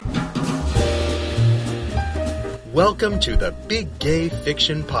Welcome to the Big Gay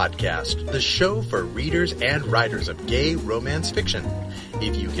Fiction Podcast, the show for readers and writers of gay romance fiction.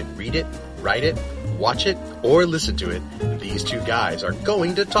 If you can read it, write it, watch it, or listen to it, these two guys are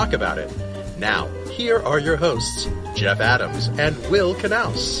going to talk about it. Now, here are your hosts, Jeff Adams and Will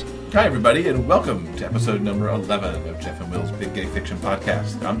Knaus. Hi, everybody, and welcome to episode number 11 of Jeff and Will's Big Gay Fiction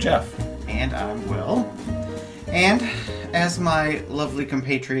Podcast. I'm Jeff. And I'm Will. And as my lovely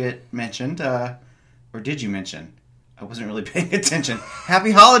compatriot mentioned, or did you mention? I wasn't really paying attention. Happy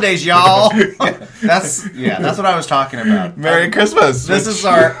holidays, y'all! That's what I was talking about. Merry Christmas! This is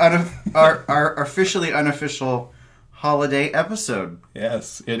our officially unofficial holiday episode.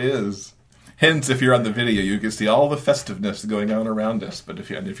 Yes, it is. Hence, if you're on the video, you can see all the festiveness going on around us. But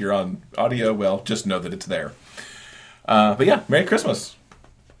if you're on audio, well, just know that it's there. But yeah, Merry Christmas!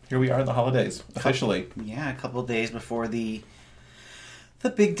 Here we are in the holidays, officially. Yeah, a couple of days before the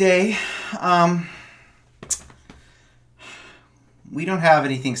big day. We don't have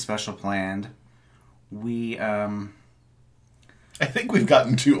anything special planned. I think we've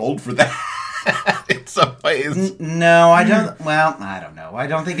gotten too old for that in some ways. No, I don't. Well, I don't know. I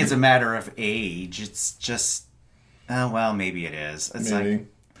don't think it's a matter of age. It's just, maybe it is. It's maybe. Like,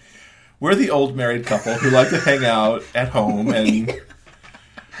 we're the old married couple who like to hang out at home and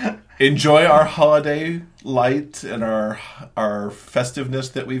enjoy our holiday light and our festiveness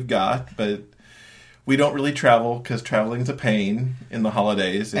that we've got, but we don't really travel because traveling is a pain in the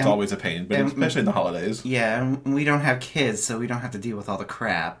holidays. It's always a pain, but especially in the holidays. Yeah, and we don't have kids, so we don't have to deal with all the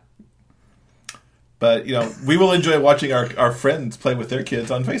crap. But, we will enjoy watching our friends play with their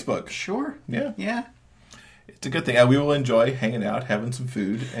kids on Facebook. Sure. Yeah. Yeah. It's a good thing. We will enjoy hanging out, having some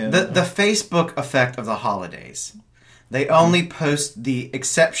food. And the Facebook effect of the holidays. They only post the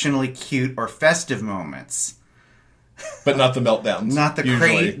exceptionally cute or festive moments. But not the meltdowns. Not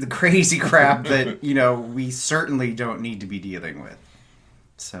the crazy crap that, we certainly don't need to be dealing with.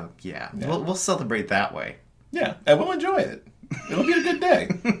 So, yeah. We'll celebrate that way. Yeah, and we'll enjoy it. It'll be a good day.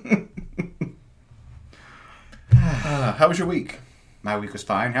 How was your week? My week was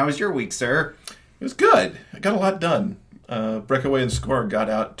fine. How was your week, sir? It was good. I got a lot done. Breakaway and Score got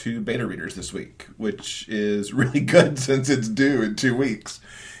out to beta readers this week, which is really good since it's due in 2 weeks.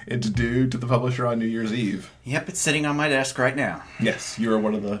 It's due to the publisher on New Year's Eve. Yep, it's sitting on my desk right now. Yes, you are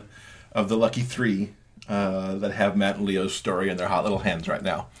one of the lucky three that have Matt and Leo's story in their hot little hands right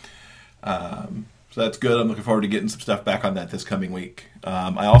now. So that's good. I'm looking forward to getting some stuff back on that this coming week.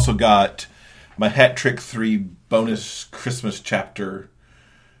 I also got my Hat Trick 3 bonus Christmas chapter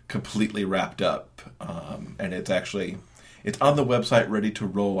completely wrapped up. And it's on the website ready to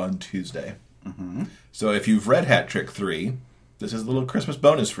roll on Tuesday. Mm-hmm. So if you've read Hat Trick 3... this is a little Christmas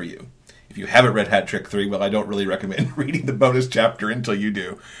bonus for you. If you haven't read Hat Trick 3, well, I don't really recommend reading the bonus chapter until you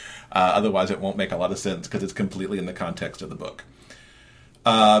do. Otherwise, it won't make a lot of sense because it's completely in the context of the book.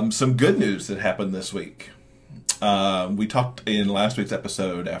 Some good news that happened this week. We talked in last week's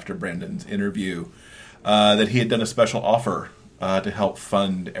episode after Brandon's interview that he had done a special offer to help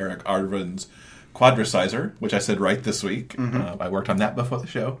fund Eric Arvin's Quadrasizer, which I said right this week. Mm-hmm. I worked on that before the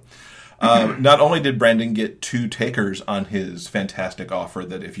show. Not only did Brandon get 2 takers on his fantastic offer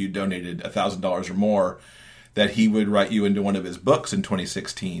that if you donated $1,000 or more, that he would write you into one of his books in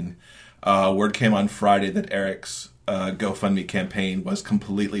 2016. Word came on Friday that Eric's GoFundMe campaign was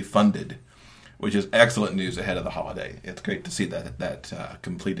completely funded, which is excellent news ahead of the holiday. It's great to see that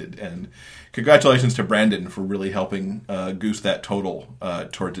completed. And congratulations to Brandon for really helping goose that total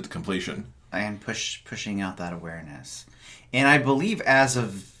towards its completion. And pushing out that awareness. And I believe as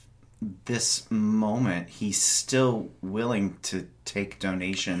of this moment, he's still willing to take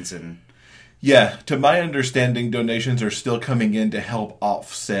donations and... Yeah, to my understanding, donations are still coming in to help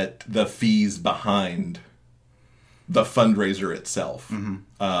offset the fees behind the fundraiser itself,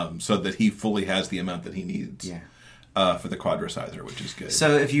 mm-hmm. So that he fully has the amount that he needs for the Quadrasizer, which is good.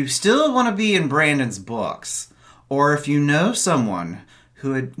 So if you still want to be in Brandon's books, or if you know someone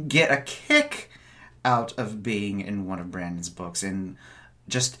who would get a kick out of being in one of Brandon's books and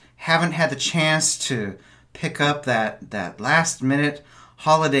just haven't had the chance to pick up that last minute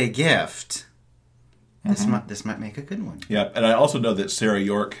holiday gift, mm-hmm. this might make a good one. Yeah, and I also know that Sarah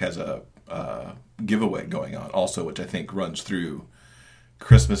York has a giveaway going on also, which I think runs through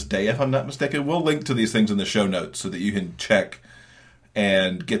Christmas Day, if I'm not mistaken. We'll link to these things in the show notes so that you can check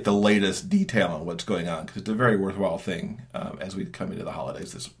and get the latest detail on what's going on, because it's a very worthwhile thing as we come into the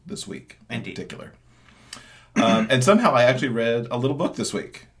holidays this week in particular. And somehow I actually read a little book this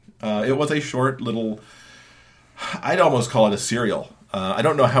week. It was a short little, I'd almost call it a serial. I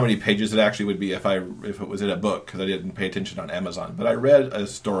don't know how many pages it actually would be if it was in a book, because I didn't pay attention on Amazon. But I read a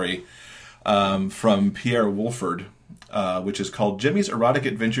story from Pierre Wolford, which is called Jimmy's Erotic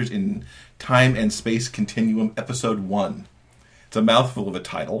Adventures in Time and Space Continuum, Episode 1. It's a mouthful of a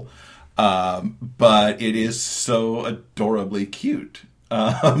title, but it is so adorably cute.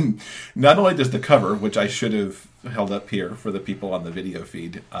 Not only does the cover, which I should have held up here for the people on the video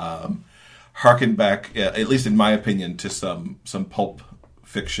feed, harken back, at least in my opinion, to some pulp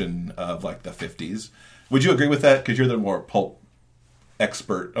fiction of like the 50s. Would you agree with that? Because you're the more pulp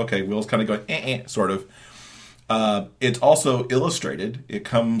expert. Okay, Will's kind of going, sort of. It's also illustrated. It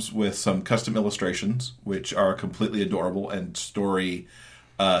comes with some custom illustrations, which are completely adorable and story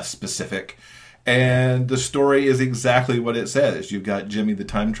specific. And the story is exactly what it says. You've got Jimmy the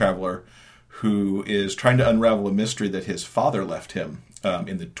time traveler who is trying to unravel a mystery that his father left him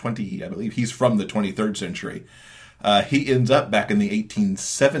in the I believe he's from the 23rd century. He ends up back in the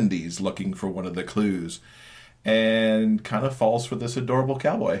 1870s looking for one of the clues and kind of falls for this adorable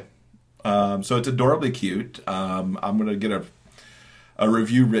cowboy. So it's adorably cute. I'm going to get a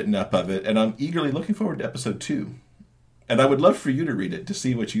review written up of it, and I'm eagerly looking forward to episode 2. And I would love for you to read it to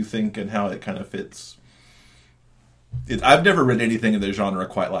see what you think and how it kind of fits. I've never read anything in the genre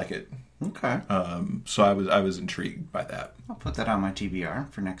quite like it. Okay. So I was intrigued by that. I'll put that on my TBR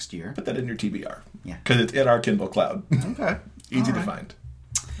for next year. Put that in your TBR. Yeah. Because it's in our Kindle Cloud. Okay. Easy to find.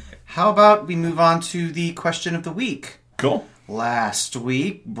 How about we move on to the question of the week? Cool. Last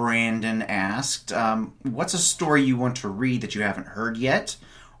week, Brandon asked, what's a story you want to read that you haven't heard yet?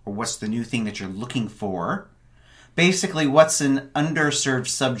 Or what's the new thing that you're looking for? Basically, what's an underserved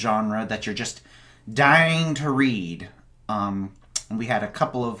subgenre that you're just dying to read? And we had a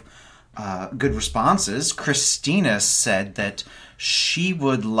couple of good responses. Christina said that she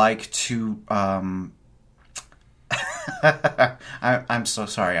would like to... I'm so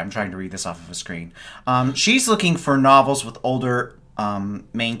sorry. I'm trying to read this off of a screen. She's looking for novels with older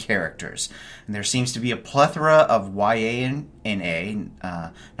main characters. And there seems to be a plethora of YA and NA,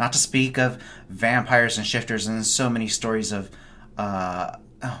 not to speak of vampires and shifters and so many stories of...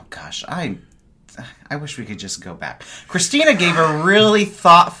 oh, gosh. I wish we could just go back. Christina gave a really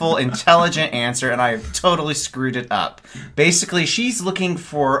thoughtful, intelligent answer, and I totally screwed it up. Basically, she's looking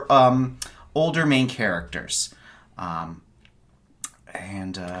for older main characters.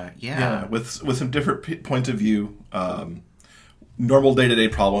 Yeah, with some different points of view, normal day-to-day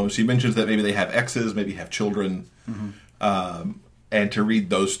problems. She mentions that maybe they have exes, maybe have children, and to read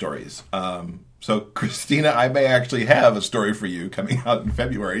those stories. So, Christina, I may actually have a story for you coming out in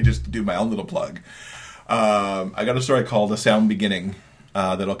February, just to do my own little plug. I got a story called A Sound Beginning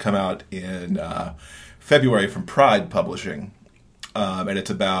that'll come out in February from Pride Publishing. And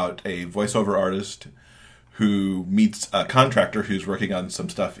it's about a voiceover artist who meets a contractor who's working on some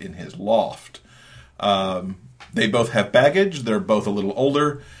stuff in his loft. They both have baggage. They're both a little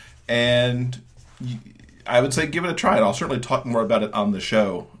older. And I would say give it a try. And I'll certainly talk more about it on the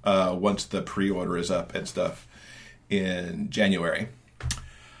show once the pre-order is up and stuff in January.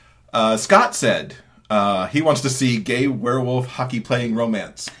 Scott said he wants to see gay werewolf hockey-playing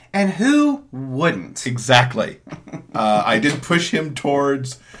romance. And who wouldn't? Exactly. I did push him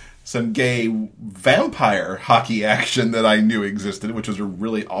towards some gay vampire hockey action that I knew existed, which was a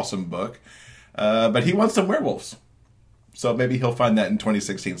really awesome book. But he wants some werewolves. So maybe he'll find that in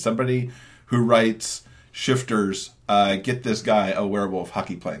 2016. Somebody who writes shifters, get this guy a werewolf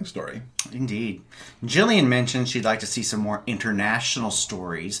hockey-playing story. Indeed. Jillian mentioned she'd like to see some more international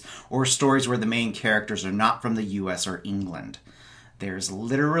stories, or stories where the main characters are not from the U.S. or England. There's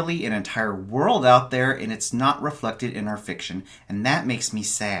literally an entire world out there, and it's not reflected in our fiction, and that makes me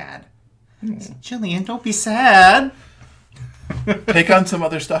sad. Jillian, don't be sad. Take on some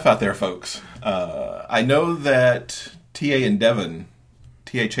other stuff out there, folks. I know that T.A.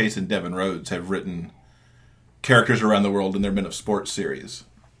 Chase and Devin Rhodes have written characters around the world in their Men of Sports series.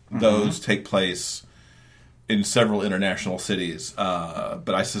 Mm-hmm. Those take place in several international cities,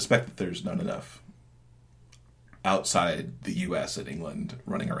 but I suspect that there's not enough outside the U.S. and England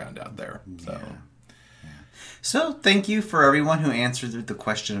running around out there. So, So thank you for everyone who answered the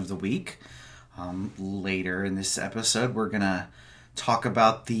question of the week. Later in this episode, we're going to talk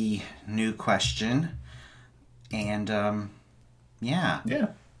about the new question. And,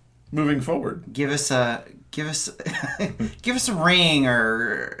 moving forward. Give us a ring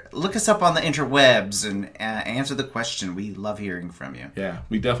or look us up on the interwebs and answer the question. We love hearing from you. Yeah,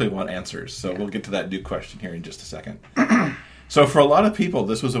 we definitely want answers. So we'll get to that new question here in just a second. So for a lot of people,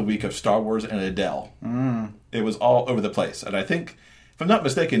 this was a week of Star Wars and Adele. It was all over the place. And I think, if I'm not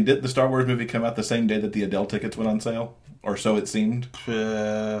mistaken, did the Star Wars movie come out the same day that the Adele tickets went on sale? Or so it seemed.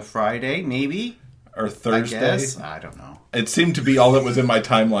 Friday, maybe? or Thursday. I guess. I don't know. It seemed to be all that was in my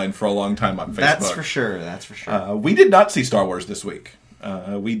timeline for a long time on Facebook. That's for sure. That's for sure. We did not see Star Wars this week.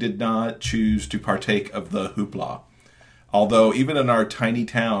 We did not choose to partake of the hoopla. Although, even in our tiny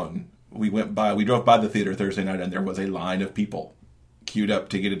town, we drove by the theater Thursday night, and there was a line of people queued up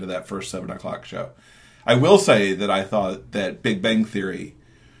to get into that first 7 o'clock show. I will say that I thought that Big Bang Theory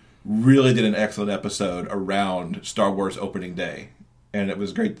really did an excellent episode around Star Wars opening day. And it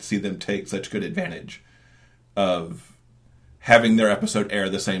was great to see them take such good advantage of having their episode air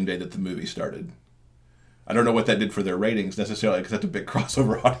the same day that the movie started. I don't know what that did for their ratings necessarily, because that's a big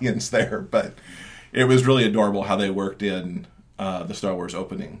crossover audience there, but it was really adorable how they worked in the Star Wars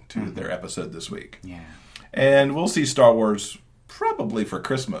opening to their episode this week. Yeah. And we'll see Star Wars probably for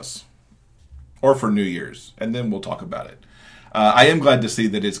Christmas or for New Year's, and then we'll talk about it. I am glad to see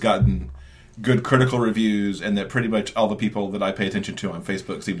that it's gotten good critical reviews and that pretty much all the people that I pay attention to on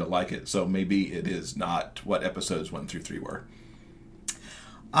Facebook seem to like it. So maybe it is not what episodes 1 through 3 were.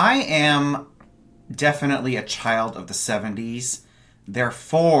 I am definitely a child of the 70s.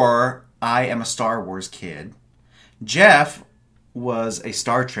 Therefore, I am a Star Wars kid. Jeff was a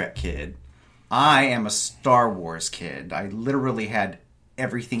Star Trek kid. I am a Star Wars kid. I literally had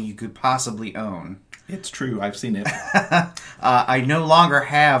everything you could possibly own. It's true. I've seen it. I no longer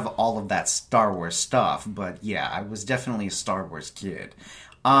have all of that Star Wars stuff, but yeah, I was definitely a Star Wars kid.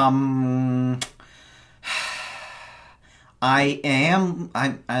 I'm not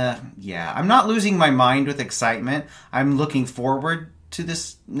losing my mind with excitement. I'm looking forward to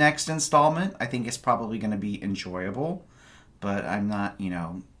this next installment. I think it's probably going to be enjoyable, but I'm not,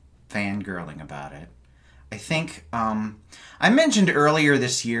 fangirling about it. I think, I mentioned earlier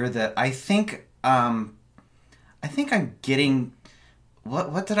this year that I think I'm getting,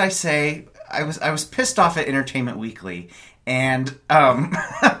 what did I say? I was pissed off at Entertainment Weekly, and,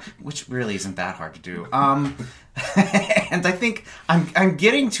 which really isn't that hard to do. And I think I'm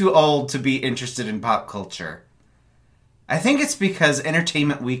getting too old to be interested in pop culture. I think it's because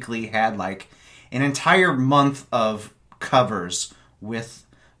Entertainment Weekly had like an entire month of covers with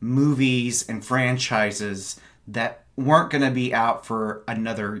movies and franchises that weren't going to be out for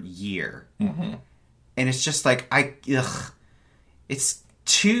another year. Mm-hmm. And it's just like, it's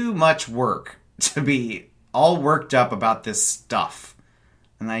too much work to be all worked up about this stuff.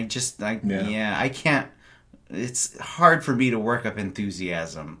 And I can't, it's hard for me to work up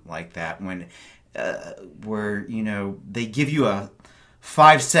enthusiasm like that when, where, they give you a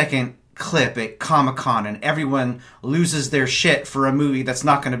 5-second clip at Comic-Con and everyone loses their shit for a movie that's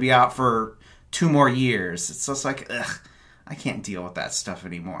not going to be out for 2 more years. It's just like, I can't deal with that stuff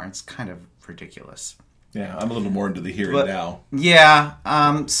anymore. It's kind of ridiculous. Yeah, I'm a little more into the here and now.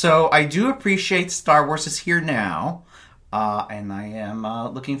 Yeah, so I do appreciate Star Wars is here now, and I am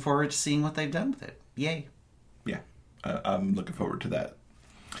looking forward to seeing what they've done with it. Yay. Yeah, I'm looking forward to that.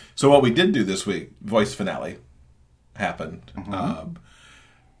 So what we did do this week, voice finale, happened. Mm-hmm.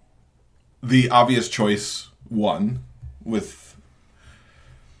 The obvious choice won with...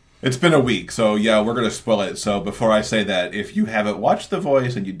 It's been a week, so yeah, we're going to spoil it. So before I say that, if you haven't watched The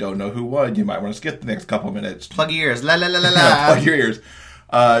Voice and you don't know who won, you might want to skip the next couple minutes. Plug your ears. La la la la la. Plug your ears.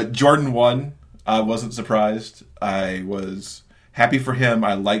 Jordan won. I wasn't surprised. I was happy for him.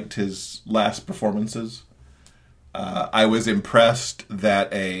 I liked his last performances. I was impressed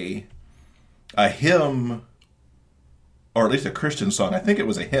that a hymn, or at least a Christian song, I think it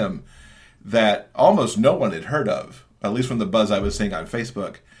was a hymn, that almost no one had heard of, at least from the buzz I was seeing on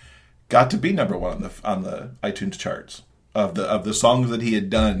Facebook, got to be number 1 on the iTunes charts of the songs that he had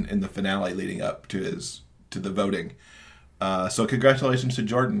done in the finale leading up to the voting. So congratulations to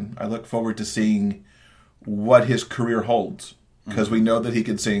Jordan. I look forward to seeing what his career holds, because we know that he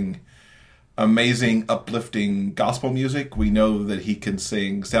can sing amazing, uplifting gospel music. We know that he can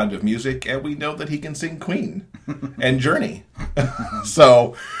sing Sound of Music, and we know that he can sing Queen and Journey.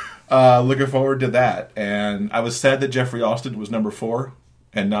 So looking forward to that. And I was sad that Jeffrey Austin was number 4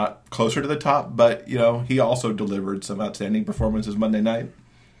 and not closer to the top, but he also delivered some outstanding performances Monday night,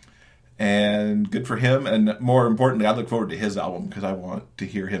 and good for him. And more importantly, I look forward to his album, because I want to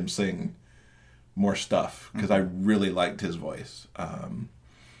hear him sing more stuff, because I really liked his voice.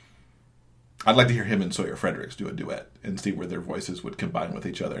 I'd like to hear him and Sawyer Fredericks do a duet and see where their voices would combine with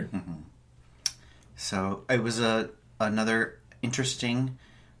each other. Mm-hmm. So it was another interesting,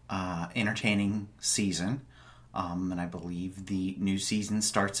 entertaining season. And I believe the new season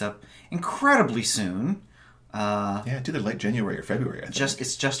starts up incredibly soon. Yeah, it's either late January or February, I think.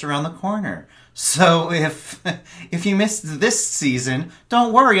 It's just around the corner. So if you missed this season,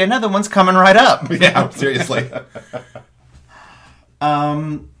 don't worry, another one's coming right up. Yeah, seriously.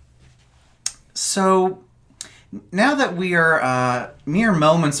 So now that we are mere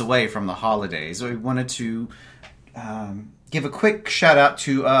moments away from the holidays, we wanted to give a quick shout out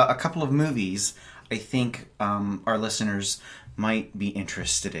to a couple of movies I think our listeners might be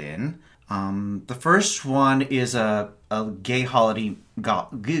interested in. The first one is a gay holiday.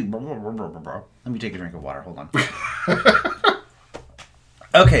 Let me take a drink of water. Hold on.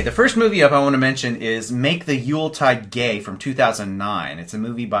 Okay, the first movie up I want to mention is Make the Yuletide Gay from 2009. It's a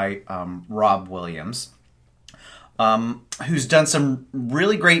movie by Rob Williams, who's done some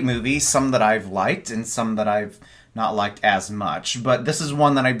really great movies, some that I've liked and some that I've not liked as much. But this is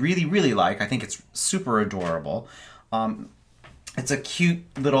one that I really, really like. I think it's super adorable. It's a cute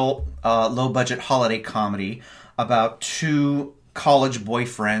little low-budget holiday comedy about two college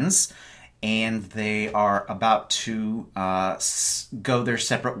boyfriends, and they are about to go their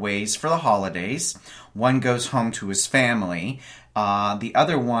separate ways for the holidays. One goes home to his family. The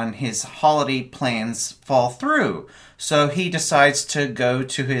other one, his holiday plans fall through. So he decides to go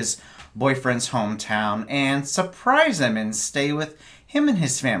to his boyfriend's hometown and surprise him and stay with him and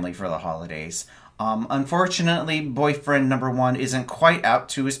his family for the holidays. Unfortunately, boyfriend number one isn't quite out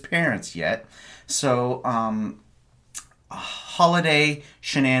to his parents yet. So, holiday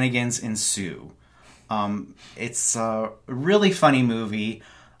shenanigans ensue. It's a really funny movie.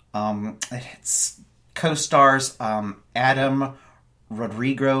 It's co-stars Adam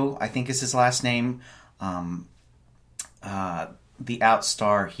Rodrigo, I think is his last name. The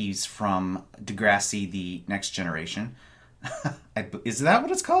outstar, he's from Degrassi, The Next Generation. Is that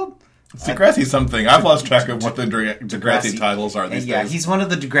what it's called? It's Degrassi something. I've lost track of what the Degrassi titles are these days. Yeah, he's one of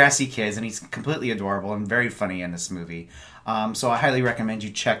the Degrassi kids, and he's completely adorable and very funny in this movie. So I highly recommend you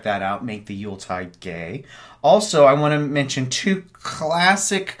check that out, Make the Yuletide Gay. Also, I want to mention two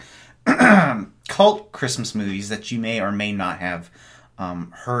classic cult Christmas movies that you may or may not have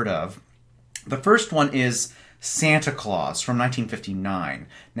heard of. The first one is Santa Claus from 1959.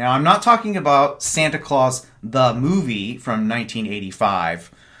 Now, I'm not talking about Santa Claus the movie from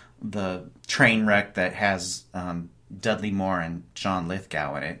 1985, the train wreck that has Dudley Moore and John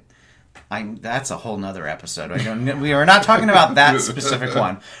Lithgow in it. That's a whole nother episode. We are not talking about that specific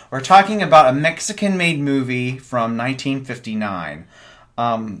one. We're talking about a Mexican-made movie from 1959.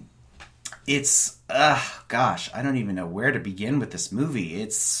 It's, gosh, I don't even know where to begin with this movie.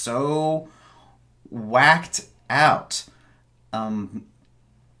 It's so whacked out.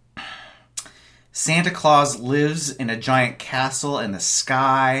 Santa Claus lives in a giant castle in the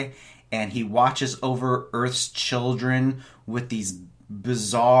sky, and he watches over Earth's children with these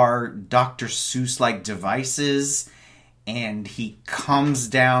bizarre Dr. Seuss-like devices, and he comes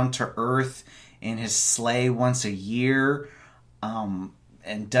down to Earth in his sleigh once a year,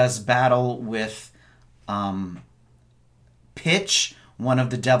 and does battle with Pitch, one of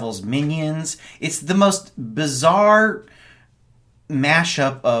the devil's minions. It's the most bizarre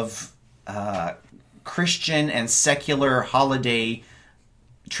mashup of Christian and secular holiday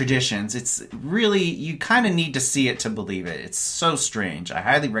traditions. It's really, you kind of need to see it to believe it. It's so strange. I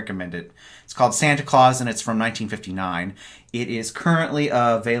highly recommend it. It's called Santa Claus, and it's from 1959. It is currently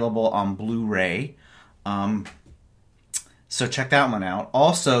available on Blu-ray. So check that one out.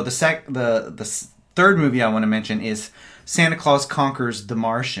 Also, the third movie I want to mention is Santa Claus Conquers the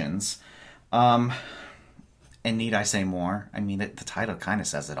Martians. And need I say more? I mean, the title kind of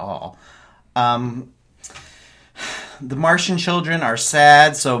says it all. The Martian children are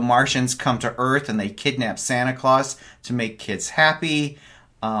sad, so Martians come to Earth and they kidnap Santa Claus to make kids happy.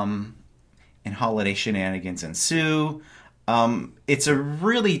 And holiday shenanigans ensue. It's a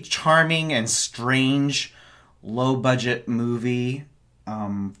really charming and strange low-budget movie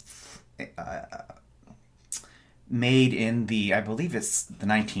made in I believe it's the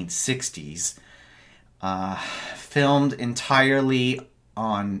 1960s. Filmed entirely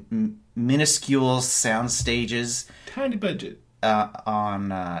on minuscule sound stages. Tiny budget. On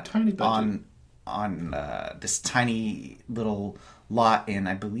this tiny little lot in,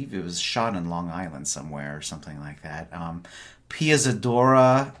 I believe it was shot in Long Island somewhere or something like that. Pia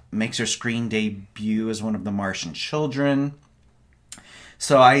Zadora makes her screen debut as one of the Martian children.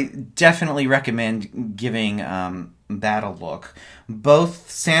 So I definitely recommend giving that a look. Both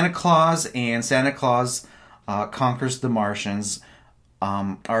Santa Claus and Santa Claus Conquers the Martians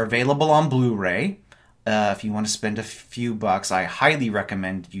are available on Blu-ray. If you want to spend a few bucks, I highly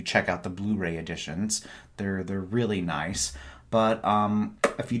recommend you check out the Blu-ray editions. They're really nice. But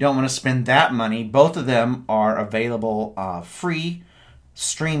if you don't want to spend that money, both of them are available free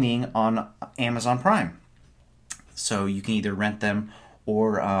streaming on Amazon Prime. So you can either rent them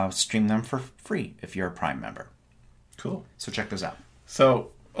or stream them for free if you're a Prime member. Cool. So check those out.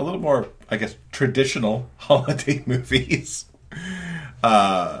 So a little more, I guess, traditional holiday movies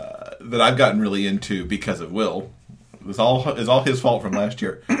that I've gotten really into because of Will. It's all his fault from last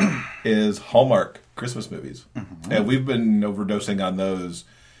year. Is Hallmark Christmas movies, and we've been overdosing on those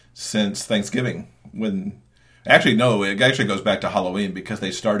since Thanksgiving. It actually goes back to Halloween, because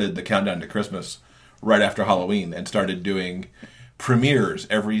they started the countdown to Christmas right after Halloween and started doing premieres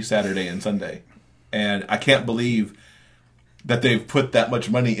every Saturday and Sunday. And I can't believe that they've put that much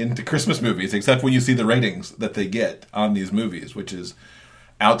money into Christmas movies, except when you see the ratings that they get on these movies, which is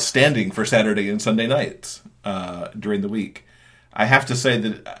outstanding for Saturday and Sunday nights during the week. I have to say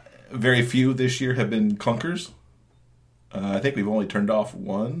that very few this year have been clunkers. I think we've only turned off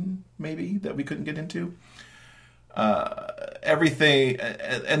one, maybe, that we couldn't get into. Everything,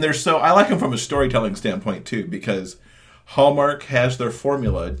 and I like them from a storytelling standpoint too, because Hallmark has their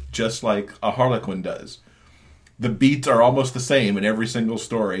formula just like a Harlequin does. The beats are almost the same in every single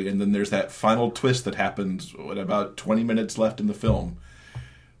story, and then there's that final twist that happens with about 20 minutes left in the film,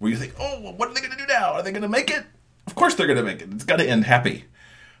 where you think, oh, what are they going to do now? Are they going to make it? Of course they're going to make it. It's got to end happy.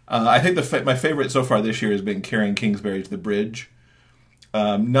 I think my favorite so far this year has been Karen Kingsbury's The Bridge.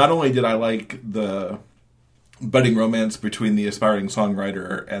 Not only did I like the budding romance between the aspiring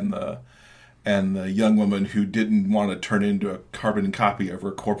songwriter and the young woman who didn't want to turn into a carbon copy of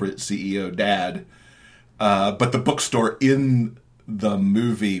her corporate CEO dad, but the bookstore in the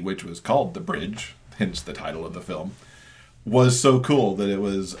movie, which was called The Bridge, hence the title of the film, was so cool that it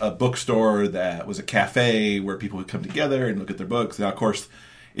was a bookstore that was a cafe where people would come together and look at their books. Now, of course,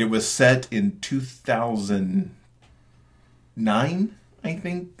 it was set in 2009, I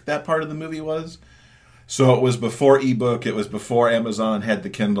think that part of the movie was. So it was before ebook, it was before Amazon had the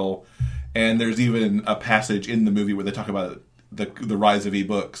Kindle, and there's even a passage in the movie where they talk about the rise of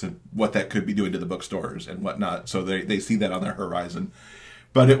ebooks and what that could be doing to the bookstores and whatnot. So they see that on their horizon.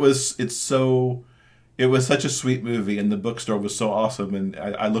 But it was such a sweet movie, and the bookstore was so awesome. And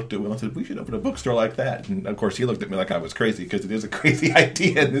I looked at Will and said, we should open a bookstore like that. And of course, he looked at me like I was crazy, because it is a crazy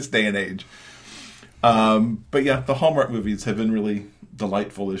idea in this day and age. But yeah, the Hallmark movies have been really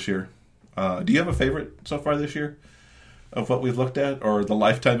delightful this year. Do you have a favorite so far this year of what we've looked at, or the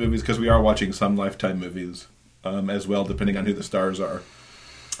Lifetime movies? Because we are watching some Lifetime movies as well, depending on who the stars are.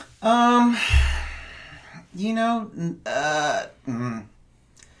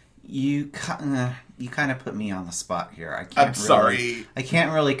 You kind of put me on the spot here. Sorry. I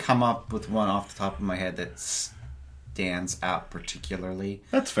can't really come up with one off the top of my head that stands out particularly.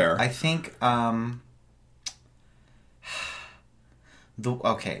 That's fair. I think the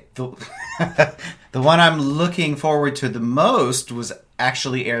one I'm looking forward to the most was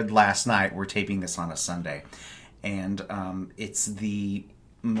actually aired last night. We're taping this on a Sunday, and it's the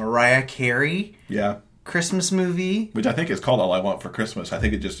Mariah Carey Christmas movie, which I think is called All I Want for Christmas. I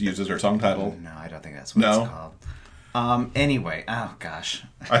think it just uses her song title. No, I don't think that's what it's called. Anyway, oh gosh,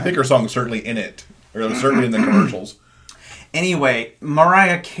 I think her song's certainly in it, or certainly in the commercials. Anyway,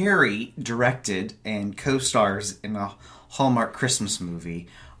 Mariah Carey directed and co-stars in a Hallmark Christmas movie,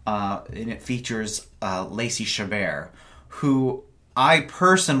 and it features Lacey Chabert, who I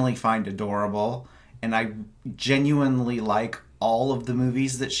personally find adorable, and I genuinely like all of the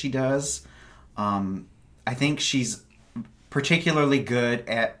movies that she does. I think she's particularly good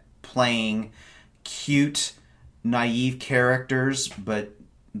at playing cute, naive characters, but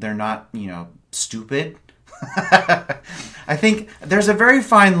they're not, stupid. I think there's a very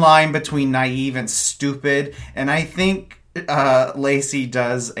fine line between naive and stupid, and I think Lacey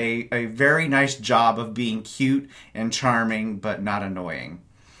does a very nice job of being cute and charming, but not annoying.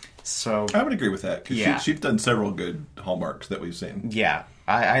 So I would agree with that, because she's done several good Hallmarks that we've seen. Yeah,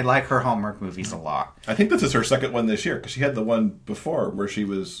 I like her Hallmark movies a lot. I think this is her second one this year, because she had the one before where she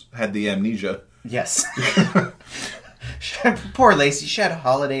had the amnesia. Yes. Poor Lacey. She had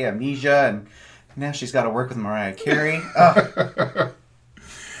holiday amnesia, and now she's got to work with Mariah Carey.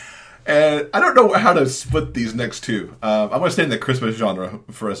 And I don't know how to split these next two. I'm going to stay in the Christmas genre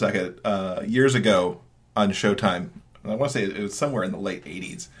for a second. Years ago on Showtime, I want to say it was somewhere in the late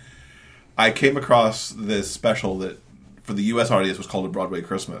 80s, I came across this special that for the U.S. audience was called A Broadway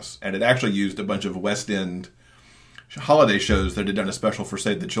Christmas. And it actually used a bunch of West End holiday shows that had done a special for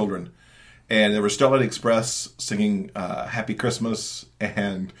Save the Children. And there was Starlight Express singing Happy Christmas,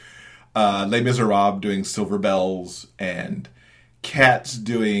 and Les Miserables doing Silver Bells, and Cats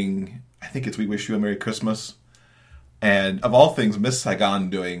doing, I think it's We Wish You a Merry Christmas, and of all things, Miss Saigon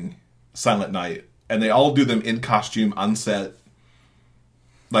doing Silent Night. And they all do them in costume, on set,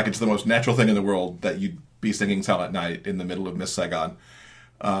 like it's the most natural thing in the world that you'd be singing Silent Night in the middle of Miss Saigon.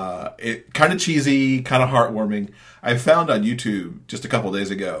 It kind of cheesy, kind of heartwarming. I found on YouTube just a couple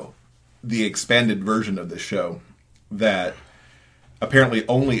days ago the expanded version of this show that apparently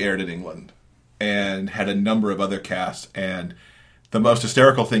only aired in England and had a number of other casts. And the most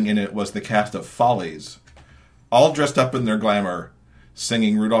hysterical thing in it was the cast of Follies, all dressed up in their glamour,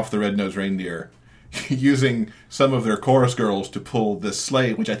 singing Rudolph the Red-Nosed Reindeer, using some of their chorus girls to pull this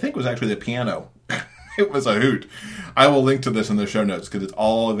sleigh, which I think was actually the piano. It was a hoot. I will link to this in the show notes because it's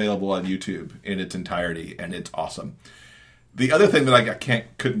all available on YouTube in its entirety, and it's awesome. The other thing that I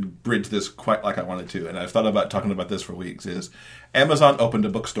couldn't bridge this quite like I wanted to, and I've thought about talking about this for weeks, is Amazon opened a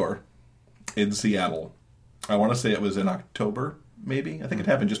bookstore in Seattle. I want to say it was in October, maybe. I think it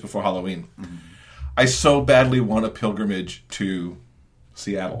happened just before Halloween. Mm-hmm. I so badly want a pilgrimage to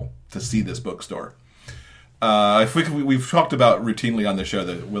Seattle to see this bookstore. We've talked about routinely on the show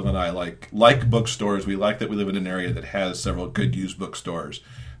that Will and I like bookstores. We like that we live in an area that has several good used bookstores,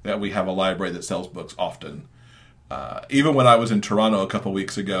 that we have a library that sells books often. Even when I was in Toronto a couple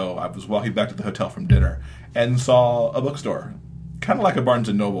weeks ago, I was walking back to the hotel from dinner and saw a bookstore, kind of like a Barnes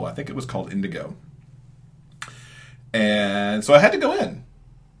 & Noble. I think it was called Indigo. And so I had to go in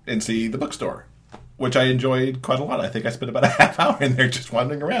and see the bookstore, which I enjoyed quite a lot. I think I spent about a half hour in there just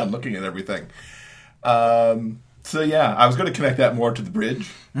wandering around looking at everything. So yeah, I was going to connect that more to the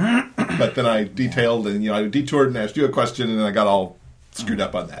bridge, but then I detailed and I detoured and asked you a question, and then I got all screwed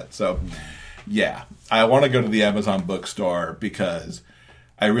up on that. So yeah, I want to go to the Amazon bookstore because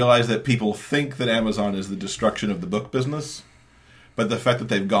I realize that people think that Amazon is the destruction of the book business, but the fact that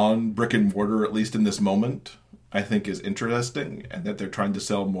they've gone brick and mortar, at least in this moment, I think is interesting, and that they're trying to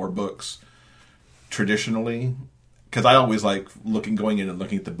sell more books traditionally. Because I always like going in and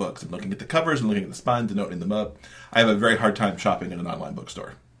looking at the books and looking at the covers and looking at the spines and opening them up. I have a very hard time shopping in an online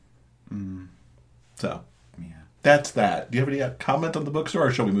bookstore. Mm. So, yeah, that's that. Do you have any comment on the bookstore,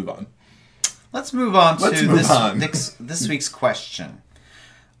 or shall we move on? Let's move on to this week's question.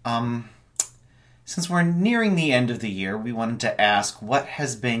 Since we're nearing the end of the year, we wanted to ask, what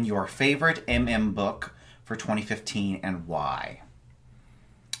has been your favorite MM book for 2015 and why?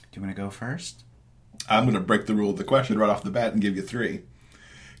 Do you want to go first? I'm going to break the rule of the question right off the bat and give you 3.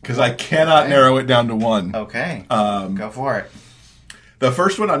 Because I cannot narrow it down to 1. Okay. Go for it. The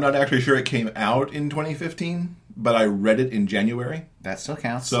first one, I'm not actually sure it came out in 2015, but I read it in January. That still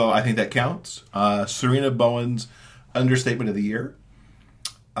counts. So I think that counts. Serena Bowen's Understatement of the Year.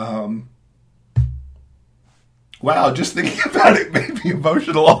 Wow, just thinking about it made me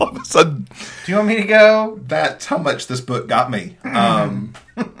emotional all of a sudden. Do you want me to go? That's how much this book got me.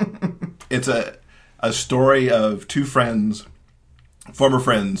 It's a story of 2 friends, former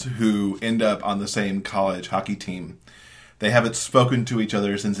friends, who end up on the same college hockey team. They haven't spoken to each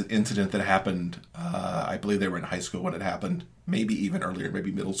other since an incident that happened. I believe they were in high school when it happened, maybe even earlier,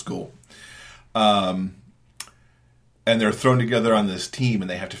 maybe middle school. And they're thrown together on this team, and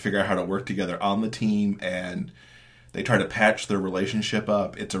they have to figure out how to work together on the team, and they try to patch their relationship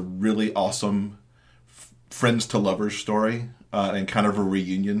up. It's a really awesome friends to lovers story. And kind of a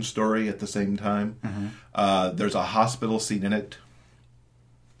reunion story at the same time. Mm-hmm. There's a hospital scene in it,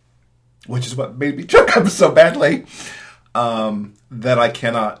 which is what made me choke up so badly, that I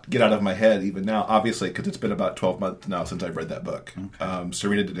cannot get out of my head even now, obviously, because it's been about 12 months now since I've read that book. Okay.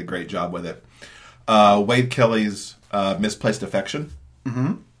 Serena did a great job with it. Wade Kelly's Misplaced Affection.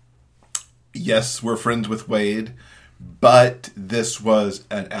 Mm-hmm. Yes, we're friends with Wade, but this was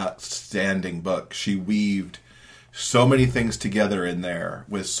an outstanding book. She weaved so many things together in there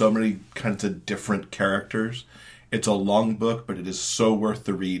with so many kinds of different characters. It's a long book, but it is so worth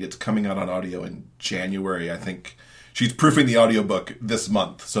the read. It's coming out on audio in January, I think. She's proofing the audiobook this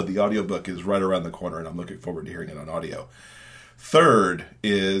month, so the audiobook is right around the corner, and I'm looking forward to hearing it on audio. Third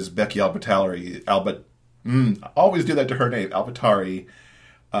is Becky Albatari. I always do that to her name. Albatari.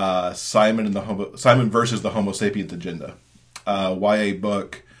 Simon versus the Homo Sapiens Agenda. YA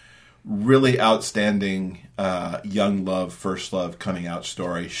book. Really outstanding young love, first love coming out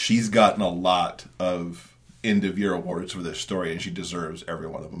story. She's gotten a lot of end of year awards for this story, and she deserves every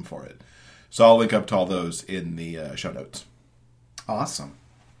one of them for it. So I'll link up to all those in the show notes. Awesome.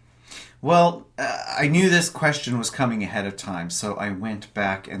 Well, I knew this question was coming ahead of time, so I went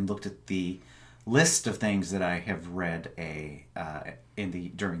back and looked at the list of things that I have read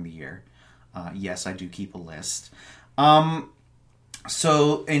during the year. Yes, I do keep a list.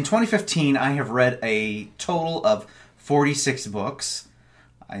 So in 2015, I have read a total of 46 books.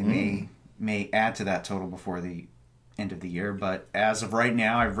 I may add to that total before the end of the year, but as of right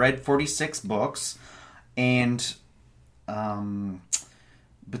now, I've read 46 books, and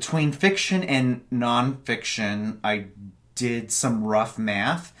between fiction and nonfiction, I did some rough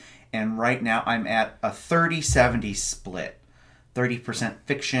math, and right now I'm at a 30-70 split. 30%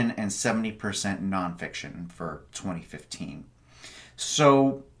 fiction and 70% nonfiction for 2015.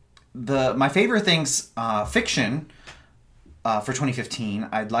 So my favorite things, fiction, for 2015,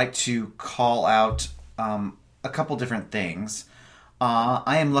 I'd like to call out a couple different things.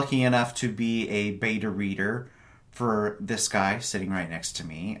 I am lucky enough to be a beta reader for this guy sitting right next to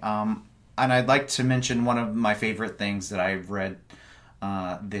me. And I'd like to mention one of my favorite things that I've read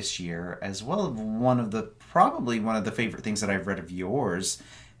this year, as well as probably one of the favorite things that I've read of yours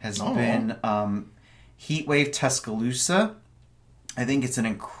has been Heatwave Tuscaloosa. I think it's an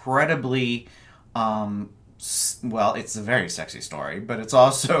incredibly, it's a very sexy story, but it's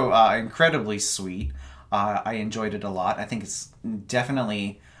also incredibly sweet. I enjoyed it a lot. I think it's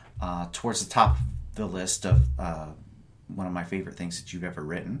definitely towards the top of the list of one of my favorite thing that you've ever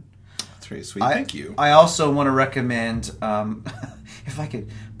written. That's very sweet. Thank you. I also want to recommend, if I could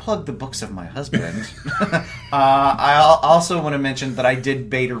plug the books of my husband, I also want to mention that I did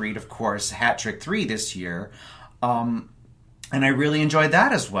beta read, of course, Hat Trick 3 this year, and I really enjoyed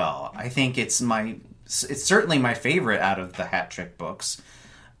that as well. I think it's certainly my favorite out of the Hat Trick books.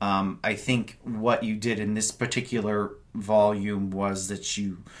 I think what you did in this particular volume was that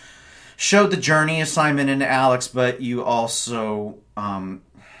you showed the journey of Simon and Alex, but you also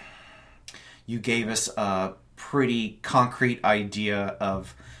you gave us a pretty concrete idea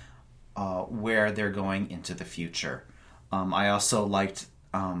of where they're going into the future. I also liked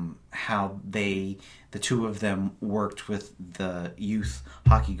how the two of them worked with the youth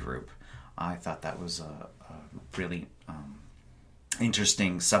hockey group. I thought that was a really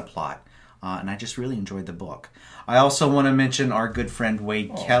interesting subplot, and I just really enjoyed the book. I also want to mention our good friend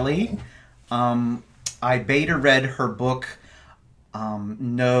Wade Kelly. I beta read her book,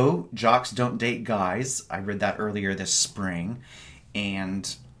 No, Jocks Don't Date Guys. I read that earlier this spring,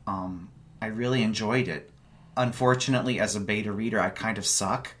 and I really enjoyed it. Unfortunately, as a beta reader, I kind of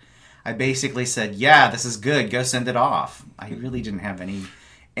suck. I basically said, yeah, this is good, go send it off. I really didn't have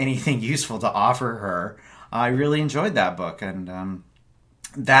anything useful to offer her. I really enjoyed that book, and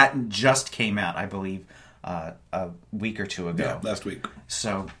that just came out, I believe, a week or two ago. Yeah, last week.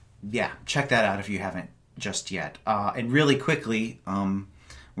 So, yeah, check that out if you haven't just yet. And really quickly,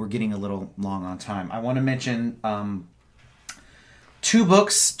 we're getting a little long on time. I want to mention two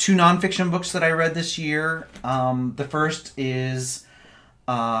nonfiction books that I read this year. The first is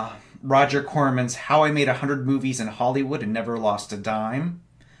Roger Corman's How I Made 100 Movies in Hollywood and Never Lost a Dime.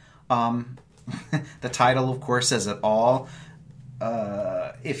 The title, of course, says it all.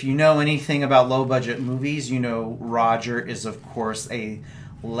 If you know anything about low-budget movies, you know Roger is, of course, a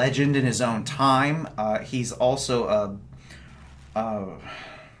legend in his own time. He's also an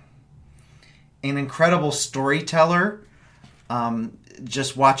incredible storyteller.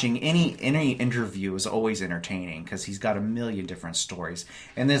 Just watching any interview is always entertaining because he's got a million different stories.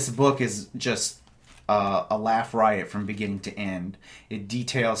 And this book is just a laugh riot from beginning to end. It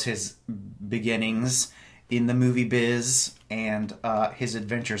details his beginnings in the movie biz and his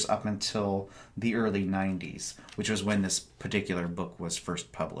adventures up until the early 90s, which was when this particular book was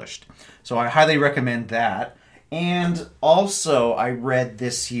first published. So I highly recommend that. And also, I read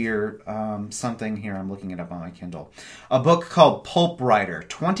this year something here, I'm looking it up on my Kindle, a book called Pulp Writer,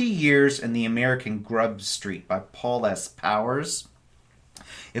 20 Years in the American Grub Street by Paul S. Powers.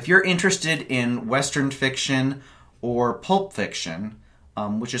 If you're interested in Western fiction or pulp fiction,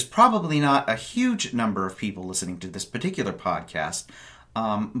 which is probably not a huge number of people listening to this particular podcast,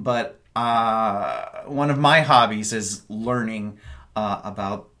 but one of my hobbies is learning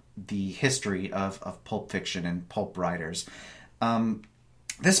about the history of pulp fiction and pulp writers.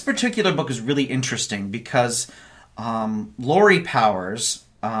 This particular book is really interesting because Lori Powers,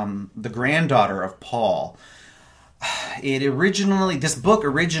 the granddaughter of Paul, this book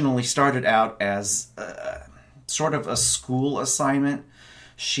originally started out as sort of a school assignment.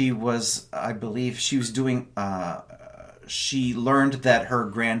 She was, I believe, she learned that her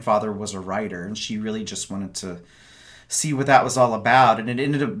grandfather was a writer, and she really just wanted to see what that was all about, and it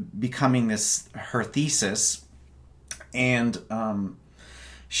ended up becoming her thesis, and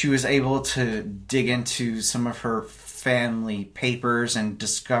she was able to dig into some of her family papers and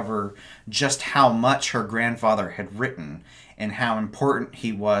discover just how much her grandfather had written and how important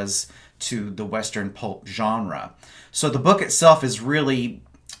he was to the Western pulp genre. So the book itself is really,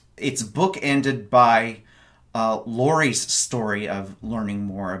 it's bookended by Lori's story of learning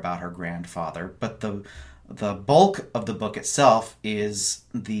more about her grandfather, but the bulk of the book itself is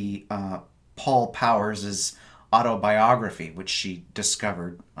the Paul Powers' autobiography, which she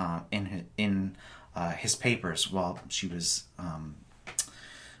discovered in his papers while she was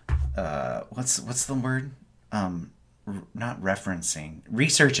what's the word? Not referencing,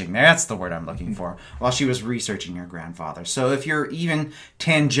 researching. That's the word I'm looking for. While she was researching her grandfather. So if you're even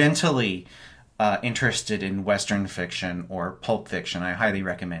tangentially interested in Western fiction or pulp fiction, I highly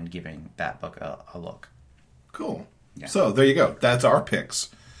recommend giving that book a look. Cool. Yeah. So there you go. That's our picks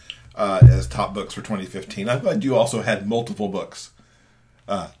as top books for 2015. I'm glad you also had multiple books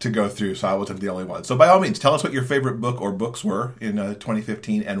to go through, so I wasn't the only one. So by all means, tell us what your favorite book or books were in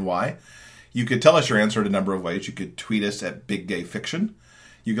 2015 and why. You could tell us your answer in a number of ways. You could tweet us at Big Gay Fiction.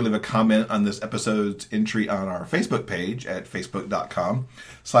 You can leave a comment on this episode's entry on our Facebook page at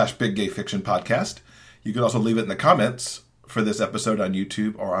facebook.com/Big Gay Fiction Podcast. You can also leave it in the comments for this episode on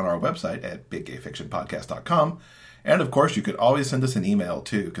YouTube or on our website at biggayfictionpodcast.com. And of course, you could always send us an email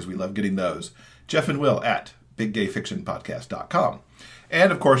too, because we love getting those. Jeff and Will at biggayfictionpodcast.com.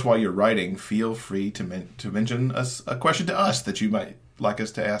 And of course, while you're writing, feel free to mention a question to us that you might like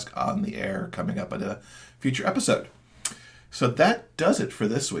us to ask on the air coming up in a future episode. So that does it for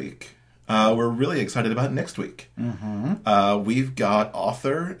this week. We're really excited about next week. Mm-hmm. We've got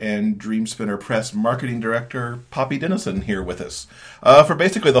author and Dreamspinner Press marketing director Poppy Dennison here with us for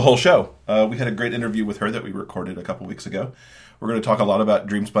basically the whole show. We had a great interview with her that we recorded a couple weeks ago. We're going to talk a lot about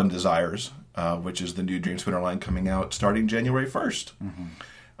Dreamspun Desires, which is the new Dreamspinner line coming out starting January 1st.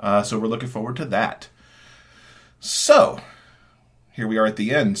 Mm-hmm. So we're looking forward to that. So here we are at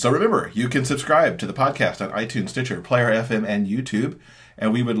the end. So remember, you can subscribe to the podcast on iTunes, Stitcher, Player FM, and YouTube.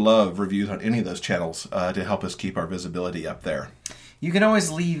 And we would love reviews on any of those channels to help us keep our visibility up there. You can always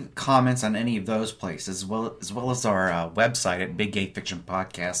leave comments on any of those places, as well as our website at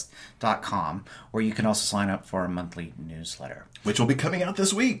biggayfictionpodcast.com, where you can also sign up for a monthly newsletter. Which will be coming out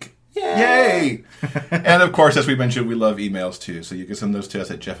this week. Yay! And of course, as we mentioned, we love emails too. So you can send those to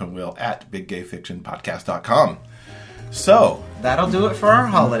us at jeffandwill@biggayfictionpodcast.com. So that'll do it for our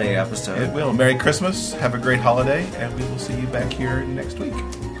holiday episode. It will. Merry Christmas. Have a great holiday. And we will see you back here next week.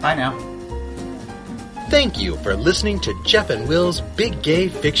 Bye now. Thank you for listening to Jeff and Will's Big Gay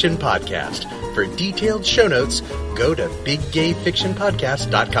Fiction Podcast. For detailed show notes, go to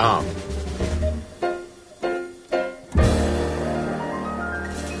biggayfictionpodcast.com.